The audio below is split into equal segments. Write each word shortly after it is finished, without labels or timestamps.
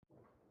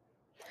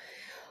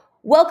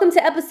Welcome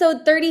to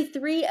episode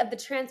 33 of the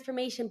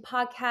Transformation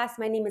Podcast.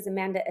 My name is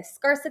Amanda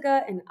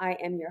Escarcega, and I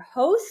am your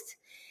host.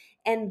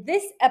 And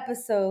this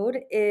episode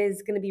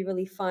is going to be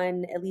really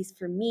fun, at least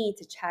for me,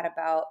 to chat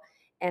about.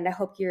 And I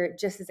hope you're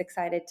just as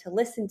excited to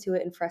listen to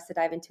it and for us to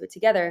dive into it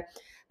together.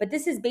 But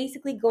this is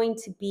basically going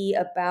to be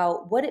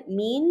about what it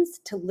means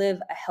to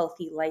live a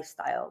healthy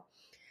lifestyle.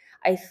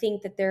 I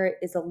think that there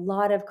is a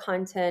lot of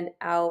content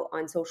out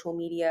on social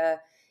media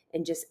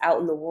and just out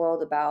in the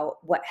world about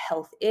what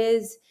health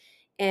is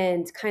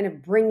and kind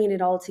of bringing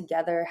it all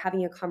together,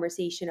 having a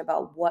conversation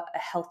about what a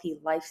healthy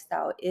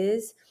lifestyle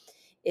is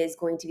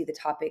going to be the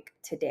topic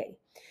today.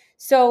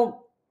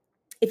 So,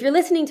 if you're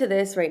listening to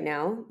this right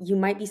now, you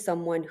might be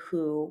someone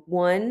who,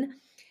 one,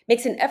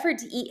 makes an effort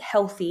to eat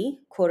healthy,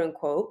 quote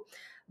unquote,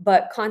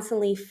 but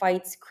constantly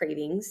fights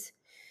cravings.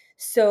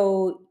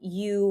 So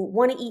you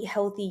want to eat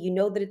healthy, you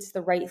know that it's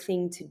the right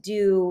thing to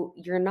do.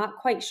 You're not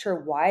quite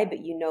sure why, but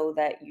you know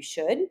that you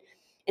should.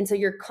 And so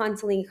you're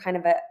constantly kind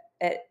of at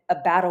a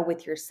battle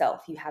with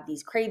yourself. You have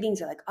these cravings.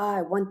 You're like,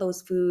 I want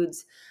those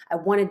foods. I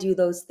want to do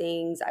those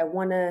things. I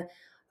want to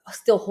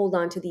still hold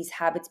on to these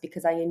habits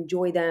because I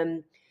enjoy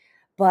them.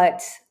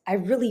 But I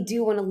really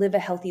do want to live a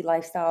healthy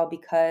lifestyle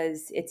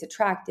because it's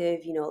attractive.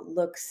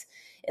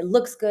 It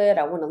looks good.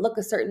 I want to look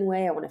a certain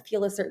way. I want to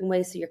feel a certain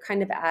way. So you're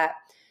kind of at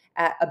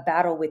a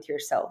battle with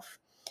yourself.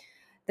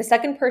 The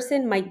second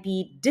person might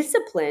be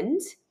disciplined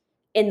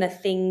in the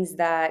things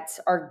that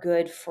are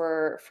good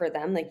for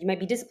them. Like you might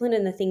be disciplined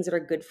in the things that are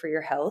good for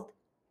your health,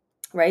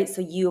 right?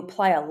 So you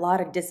apply a lot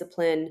of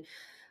discipline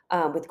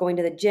with going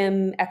to the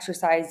gym,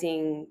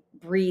 exercising,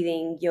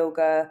 breathing,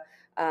 yoga.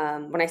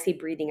 When I say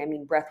breathing, I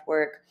mean breath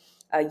work,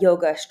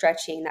 yoga,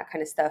 stretching, that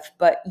kind of stuff.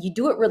 But you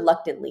do it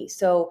reluctantly.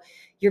 So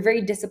you're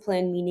very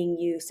disciplined, meaning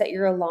you set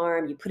your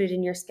alarm, you put it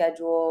in your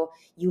schedule,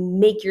 you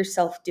make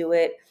yourself do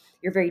it.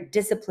 You're very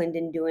disciplined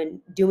in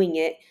doing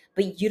it,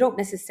 but you don't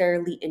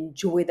necessarily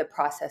enjoy the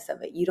process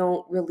of it. You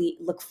don't really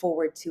look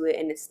forward to it,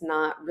 and it's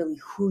not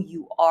really who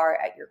you are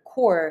at your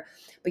core,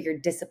 but you're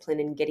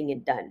disciplined in getting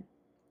it done.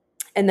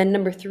 And then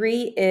number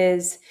three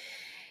is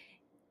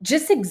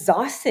just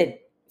exhausted,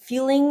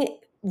 feeling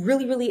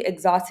really, really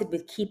exhausted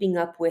with keeping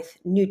up with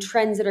new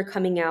trends that are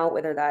coming out,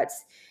 whether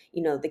that's,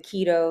 the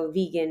keto,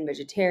 vegan,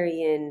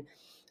 vegetarian,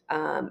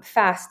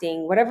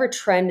 fasting, whatever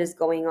trend is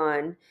going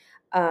on,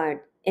 uh,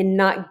 and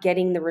not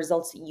getting the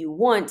results that you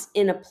want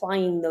in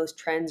applying those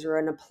trends or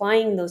in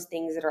applying those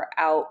things that are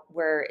out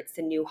where it's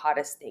the new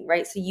hottest thing,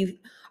 right? So you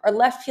are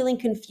left feeling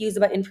confused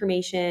about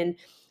information.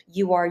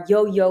 You are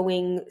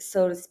yo-yoing,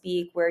 so to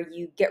speak, where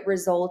you get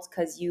results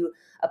because you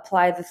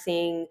apply the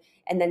thing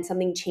and then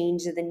something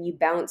changes and then you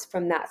bounce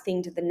from that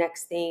thing to the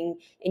next thing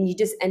and you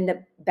just end up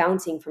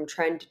bouncing from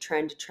trend to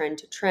trend to trend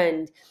to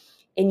trend,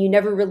 and you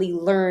never really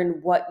learn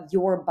what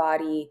your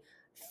body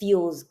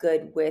feels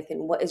good with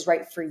and what is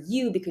right for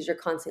you because you're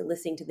constantly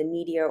listening to the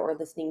media or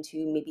listening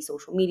to maybe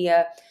social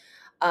media,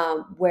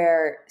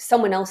 where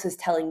someone else is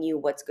telling you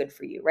what's good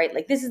for you, right?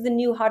 Like this is the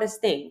new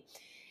hottest thing.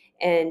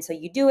 And so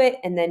you do it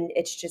and then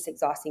it's just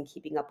exhausting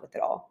keeping up with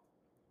it all.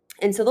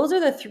 And so those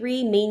are the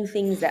three main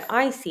things that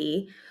I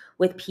see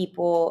with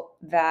people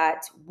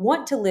that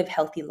want to live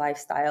healthy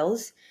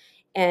lifestyles.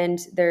 And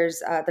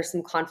there's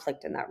some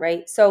conflict in that,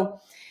 right? So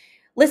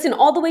listen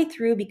all the way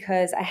through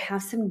because I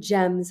have some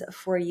gems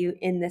for you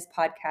in this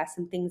podcast,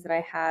 some things that I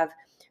have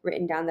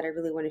written down that I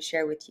really want to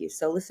share with you.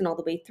 So listen all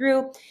the way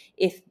through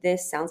if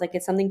this sounds like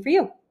it's something for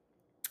you.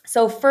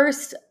 So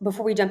first,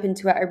 before we jump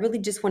into it, I really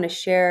just want to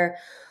share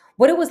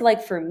what it was like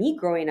for me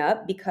growing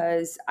up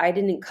because I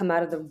didn't come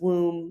out of the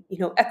womb,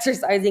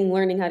 exercising,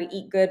 learning how to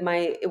eat good.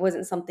 It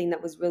wasn't something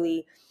that was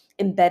really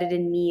embedded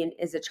in me and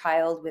as a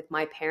child with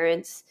my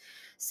parents.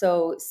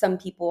 So some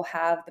people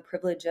have the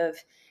privilege of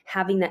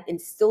having that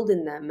instilled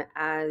in them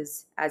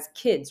as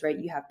kids, right?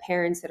 You have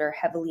parents that are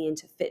heavily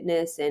into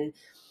fitness and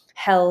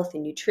health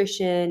and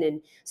nutrition,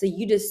 and so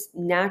you just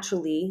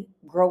naturally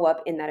grow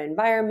up in that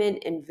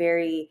environment and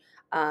very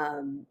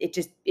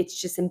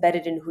it's just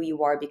embedded in who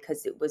you are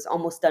because it was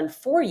almost done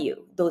for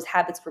you. Those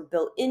habits were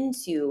built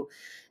into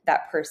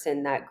that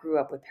person that grew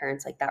up with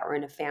parents like that or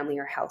in a family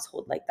or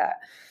household like that.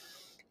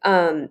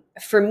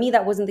 For me,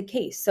 that wasn't the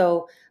case.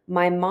 So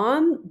my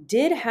mom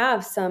did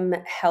have some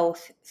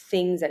health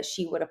things that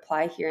she would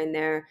apply here and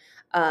there,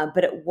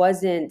 but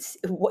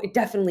it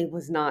definitely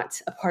was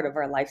not a part of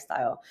our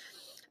lifestyle.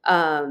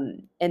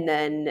 And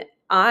then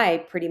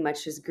I pretty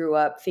much just grew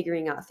up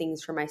figuring out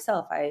things for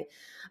myself.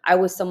 I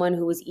was someone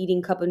who was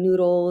eating cup of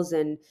noodles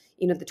and,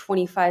 the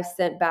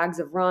 25-cent bags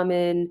of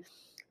ramen,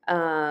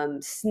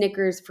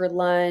 Snickers for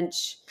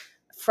lunch,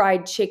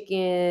 fried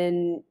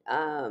chicken,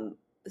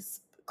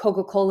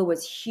 Coca-Cola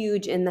was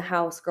huge in the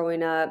house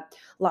growing up,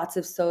 lots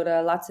of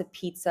soda, lots of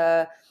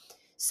pizza.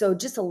 So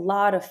just a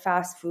lot of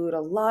fast food,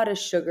 a lot of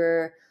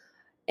sugar,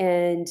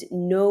 and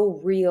no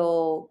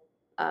real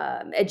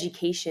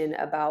education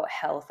about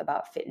health,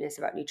 about fitness,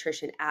 about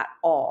nutrition at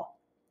all.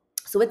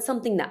 So it's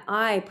something that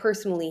I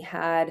personally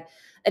had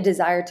a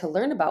desire to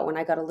learn about when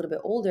I got a little bit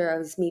older. I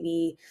was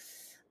maybe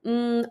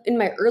In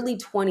my early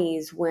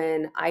 20s,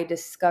 when I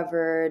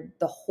discovered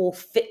the whole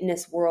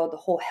fitness world, the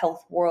whole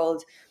health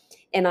world,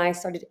 and I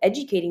started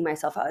educating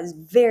myself. I was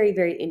very,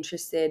 very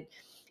interested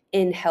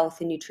in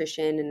health and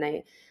nutrition,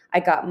 and I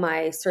got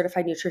my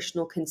certified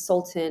nutritional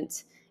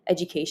consultant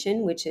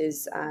education, which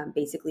is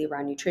basically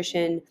around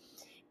nutrition.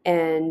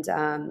 And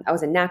I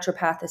was a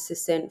naturopath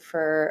assistant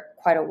for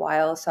quite a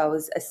while. So I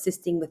was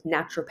assisting with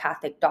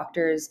naturopathic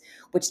doctors,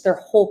 which their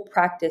whole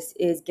practice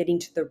is getting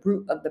to the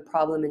root of the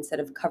problem instead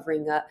of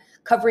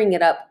covering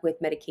it up with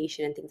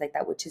medication and things like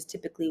that, which is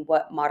typically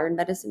what modern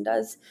medicine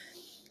does.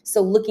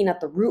 So looking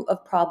at the root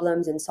of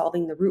problems and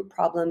solving the root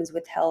problems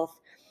with health.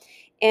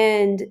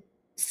 And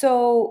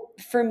so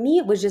for me,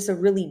 it was just a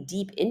really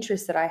deep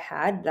interest that I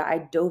had, that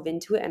I dove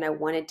into it and I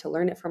wanted to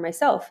learn it for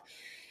myself.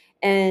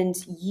 And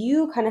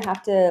you kind of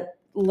have to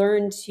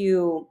learn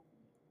to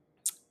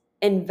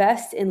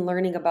invest in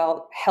learning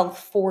about health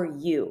for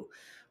you,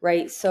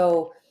 right?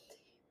 So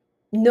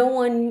no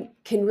one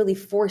can really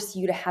force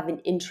you to have an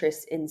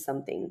interest in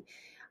something.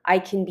 I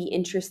can be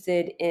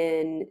interested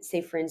in,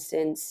 say, for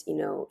instance,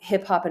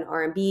 hip hop and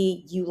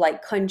R&B. You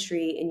like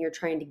country, and you're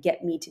trying to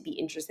get me to be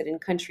interested in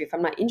country. If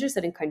I'm not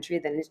interested in country,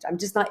 then I'm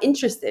just not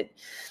interested.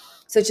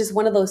 So it's just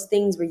one of those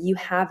things where you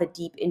have a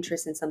deep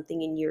interest in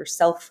something, and you're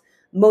self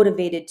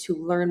motivated to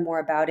learn more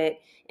about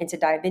it and to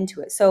dive into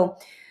it. So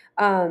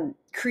I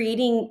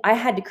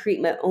had to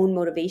create my own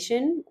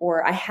motivation,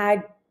 or I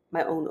had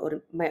my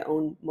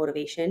own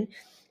motivation.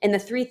 And the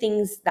three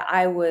things that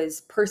I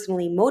was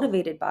personally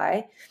motivated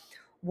by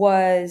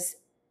was,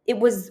 it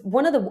was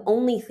one of the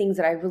only things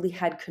that I really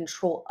had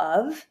control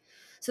of.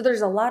 So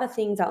there's a lot of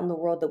things out in the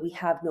world that we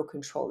have no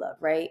control of,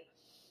 right?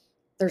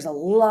 There's a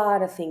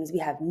lot of things we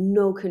have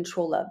no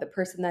control of. The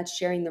person that's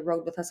sharing the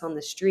road with us on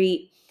the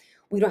street,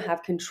 we don't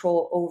have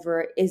control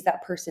over. Is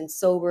that person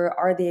sober?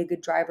 Are they a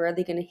good driver? Are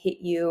they going to hit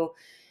you?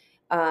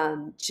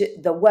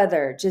 The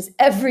weather, just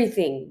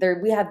everything. There,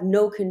 we have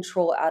no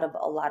control out of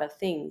a lot of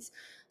things.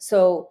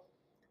 So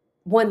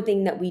one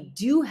thing that we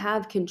do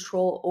have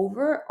control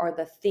over are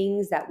the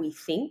things that we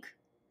think.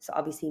 So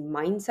obviously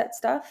mindset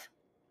stuff.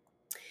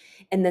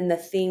 And then the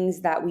things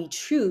that we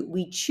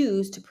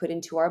choose to put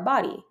into our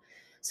body.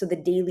 So the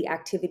daily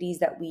activities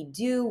that we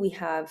do, we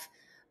have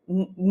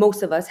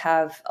most of us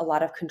have a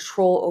lot of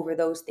control over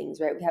those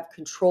things, right? We have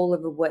control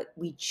over what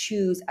we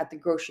choose at the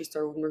grocery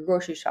store when we're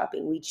grocery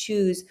shopping. We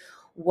choose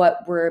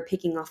what we're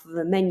picking off of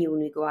the menu when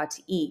we go out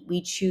to eat.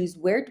 We choose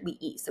where we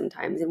eat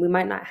sometimes, and we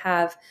might not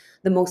have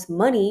the most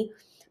money,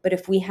 but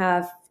if we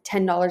have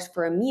 $10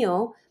 for a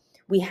meal,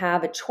 we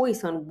have a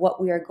choice on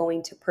what we are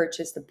going to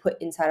purchase to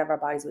put inside of our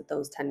bodies with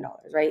those $10,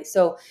 right?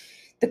 So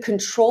the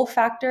control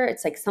factor,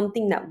 it's like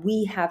something that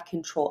we have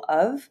control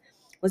of,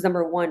 was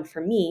number one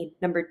for me.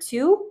 Number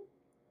two,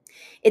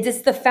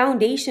 it's the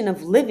foundation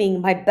of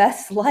living my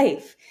best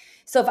life.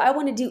 So if I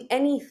want to do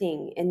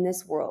anything in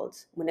this world,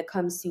 when it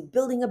comes to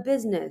building a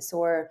business,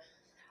 or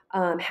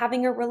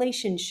having a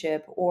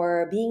relationship,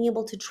 or being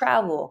able to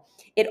travel,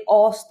 it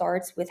all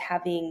starts with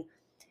having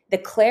the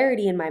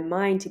clarity in my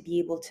mind to be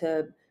able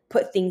to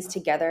put things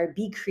together,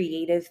 be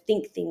creative,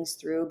 think things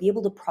through, be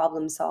able to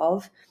problem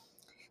solve.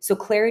 So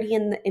clarity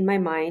in my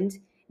mind.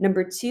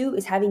 Number two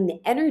is having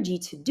the energy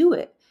to do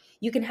it.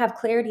 You can have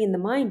clarity in the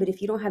mind, but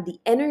if you don't have the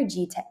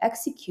energy to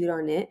execute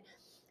on it,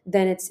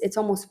 then it's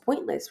almost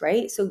pointless,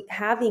 right? So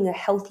having a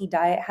healthy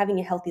diet, having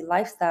a healthy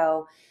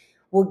lifestyle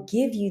will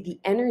give you the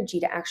energy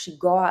to actually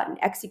go out and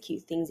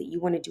execute things that you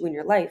want to do in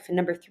your life. And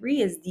number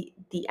three is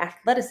the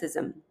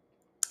athleticism.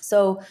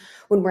 So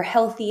when we're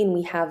healthy and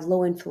we have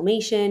low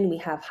inflammation, we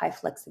have high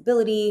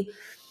flexibility,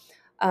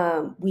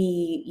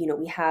 we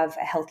have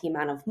a healthy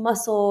amount of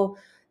muscle,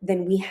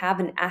 then we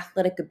have an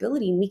athletic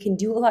ability and we can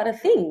do a lot of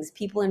things.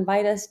 People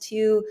invite us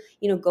to,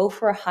 go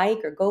for a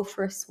hike or go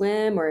for a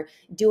swim or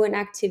do an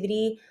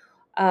activity.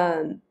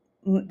 The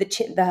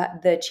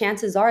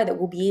chances are that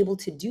we'll be able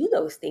to do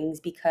those things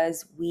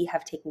because we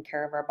have taken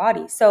care of our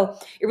body. So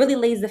it really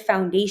lays the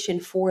foundation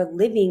for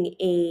living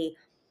a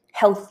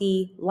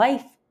healthy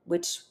life,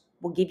 which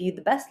will give you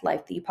the best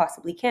life that you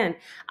possibly can.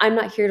 I'm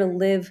not here to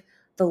live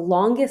the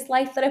longest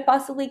life that I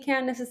possibly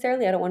can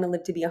necessarily. I don't want to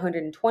live to be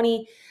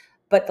 120,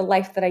 but the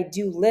life that I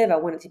do live, I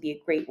want it to be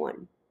a great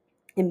one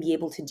and be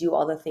able to do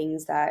all the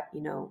things that,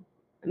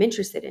 I'm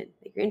interested in,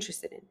 that you're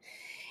interested in.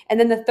 And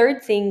then the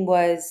third thing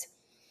was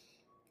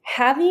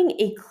having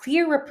a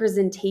clear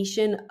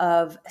representation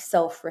of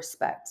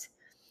self-respect.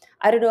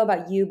 I don't know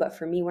about you, but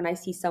for me, when I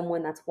see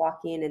someone that's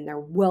walking and they're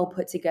well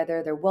put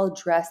together, they're well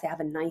dressed, they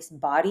have a nice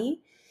body,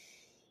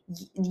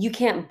 you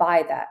can't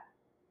buy that.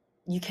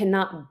 You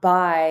cannot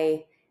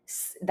buy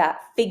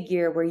that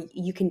figure where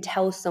you can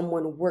tell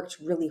someone worked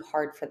really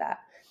hard for that.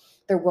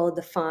 They're well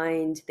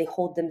defined, they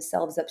hold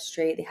themselves up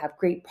straight, they have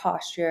great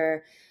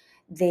posture,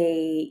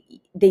 they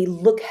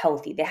look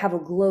healthy, they have a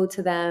glow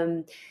to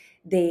them,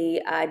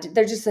 they're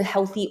just a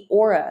healthy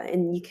aura,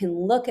 and you can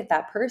look at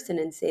that person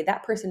and say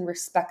that person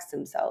respects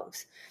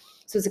themselves.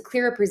 So it's a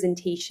clear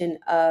representation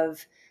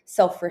of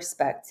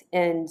self-respect.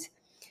 And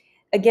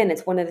again,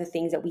 it's one of the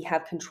things that we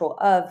have control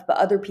of, but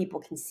other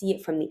people can see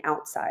it from the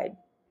outside.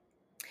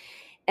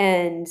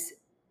 And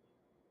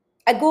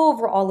I go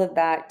over all of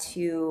that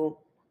to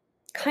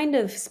kind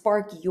of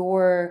spark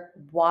your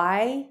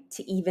why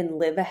to even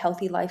live a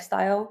healthy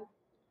lifestyle.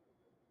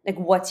 Like,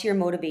 what's your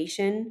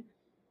motivation?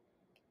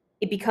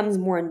 It becomes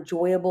more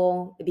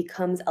enjoyable. It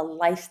becomes a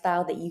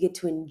lifestyle that you get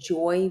to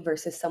enjoy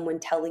versus someone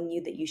telling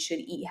you that you should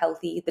eat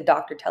healthy, the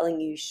doctor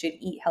telling you should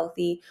eat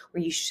healthy, or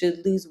you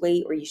should lose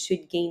weight, or you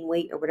should gain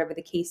weight, or whatever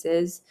the case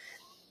is.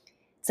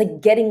 It's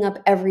like getting up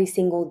every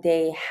single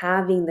day,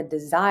 having the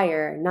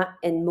desire, not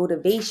and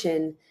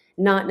motivation,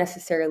 not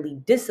necessarily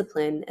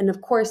discipline. And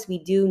of course, we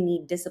do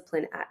need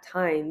discipline at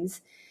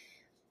times.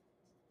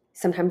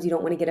 Sometimes you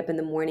don't want to get up in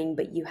the morning,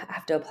 but you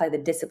have to apply the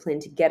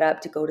discipline to get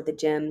up, to go to the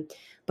gym.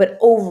 But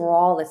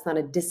overall, it's not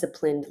a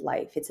disciplined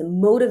life. It's a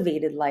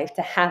motivated life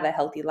to have a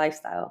healthy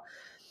lifestyle.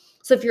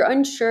 So if you're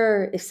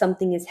unsure if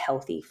something is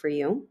healthy for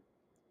you,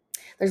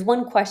 there's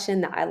one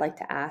question that I like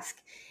to ask.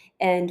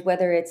 And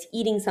whether it's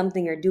eating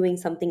something or doing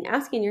something,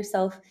 asking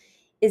yourself,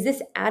 is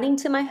this adding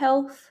to my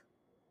health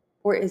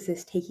or is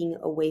this taking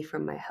away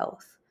from my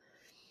health?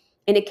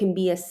 And it can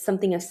be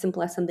something as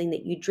simple as something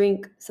that you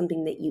drink,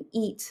 something that you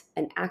eat,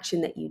 an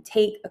action that you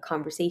take, a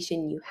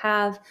conversation you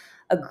have,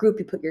 a group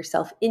you put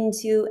yourself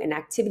into, an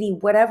activity,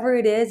 whatever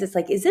it is. It's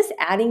like, is this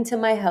adding to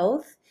my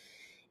health?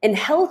 And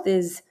health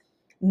is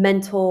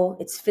mental,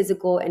 it's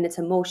physical, and it's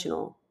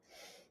emotional.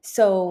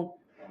 So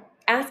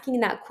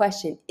asking that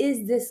question,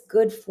 is this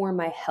good for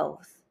my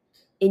health?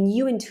 And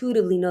you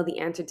intuitively know the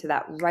answer to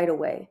that right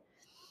away.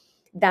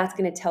 That's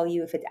going to tell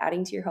you if it's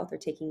adding to your health or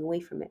taking away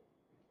from it.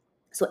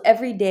 So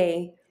every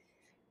day,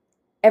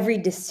 every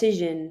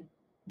decision,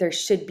 there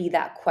should be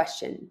that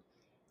question.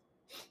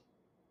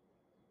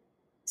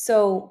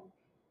 So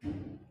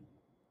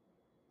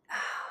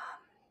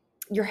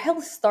your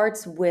health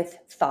starts with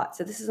thoughts.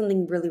 So this is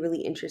something really,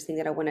 really interesting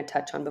that I want to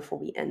touch on before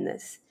we end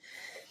this.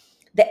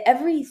 That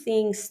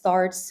everything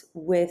starts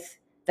with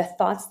the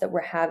thoughts that we're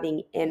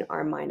having in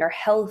our mind. Our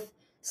health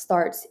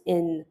starts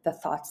in the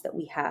thoughts that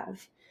we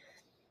have,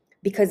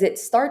 because it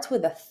starts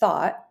with a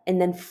thought,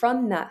 and then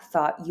from that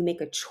thought, you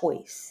make a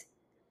choice.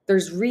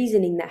 There's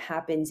reasoning that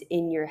happens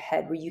in your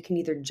head where you can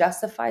either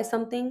justify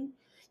something,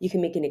 you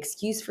can make an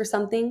excuse for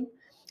something,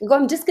 and go,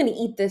 I'm just going to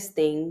eat this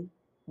thing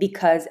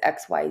because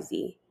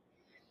XYZ.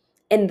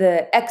 And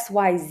the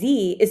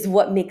XYZ is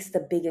what makes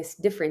the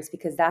biggest difference,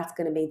 because that's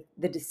going to make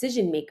the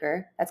decision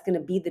maker, that's going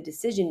to be the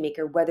decision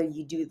maker whether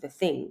you do the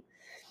thing.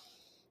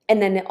 And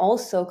then it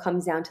also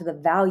comes down to the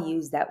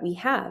values that we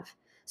have.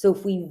 So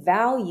if we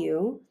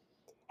value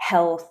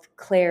health,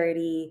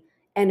 clarity,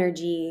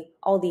 energy,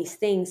 all these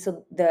things,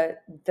 so the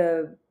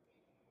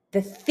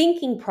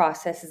thinking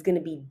process is going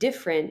to be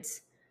different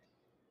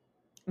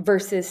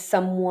versus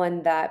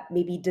someone that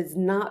maybe does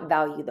not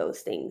value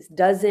those things,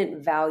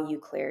 doesn't value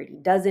clarity,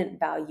 doesn't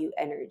value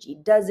energy,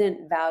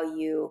 doesn't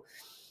value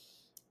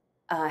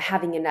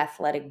having an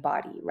athletic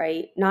body,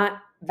 right?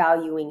 Not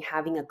valuing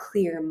having a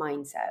clear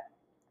mindset.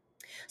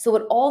 So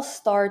it all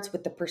starts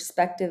with the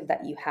perspective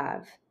that you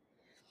have.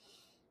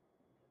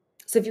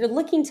 So if you're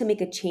looking to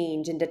make a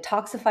change and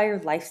detoxify your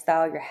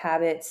lifestyle, your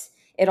habits,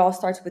 it all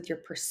starts with your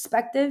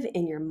perspective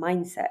and your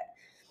mindset.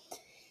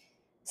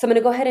 So I'm going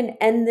to go ahead and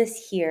end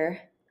this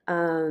here.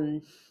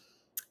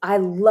 I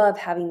love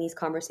having these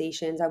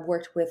conversations. I've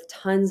worked with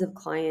tons of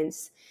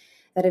clients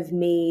that have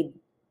made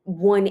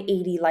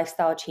 180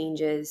 lifestyle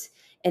changes.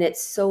 And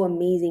it's so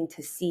amazing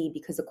to see,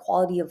 because the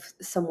quality of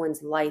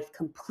someone's life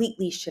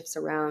completely shifts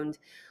around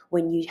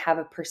when you have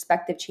a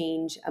perspective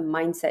change, a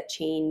mindset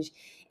change,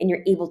 and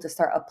you're able to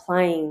start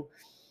applying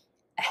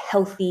a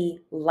healthy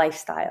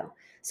lifestyle.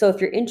 So if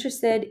you're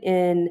interested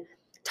in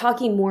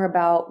talking more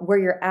about where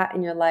you're at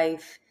in your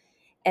life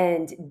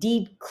and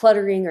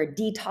decluttering or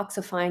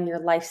detoxifying your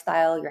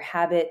lifestyle, your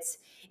habits,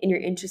 and you're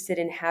interested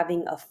in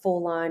having a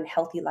full-on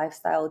healthy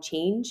lifestyle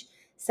change,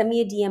 send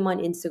me a DM on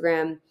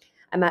Instagram.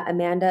 I'm at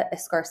Amanda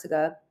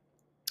Escarcega,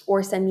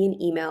 or send me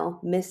an email,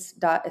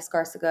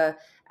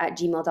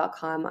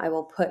 miss.escarcega@gmail.com. I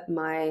will put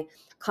my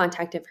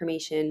contact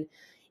information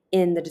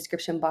in the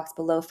description box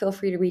below. Feel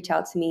free to reach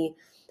out to me.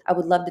 I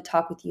would love to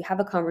talk with you, have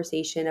a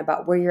conversation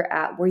about where you're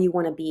at, where you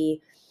want to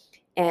be.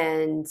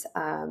 And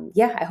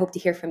I hope to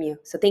hear from you.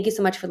 So thank you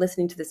so much for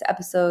listening to this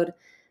episode.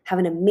 Have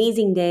an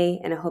amazing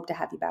day, and I hope to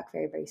have you back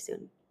very, very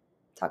soon.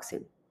 Talk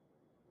soon.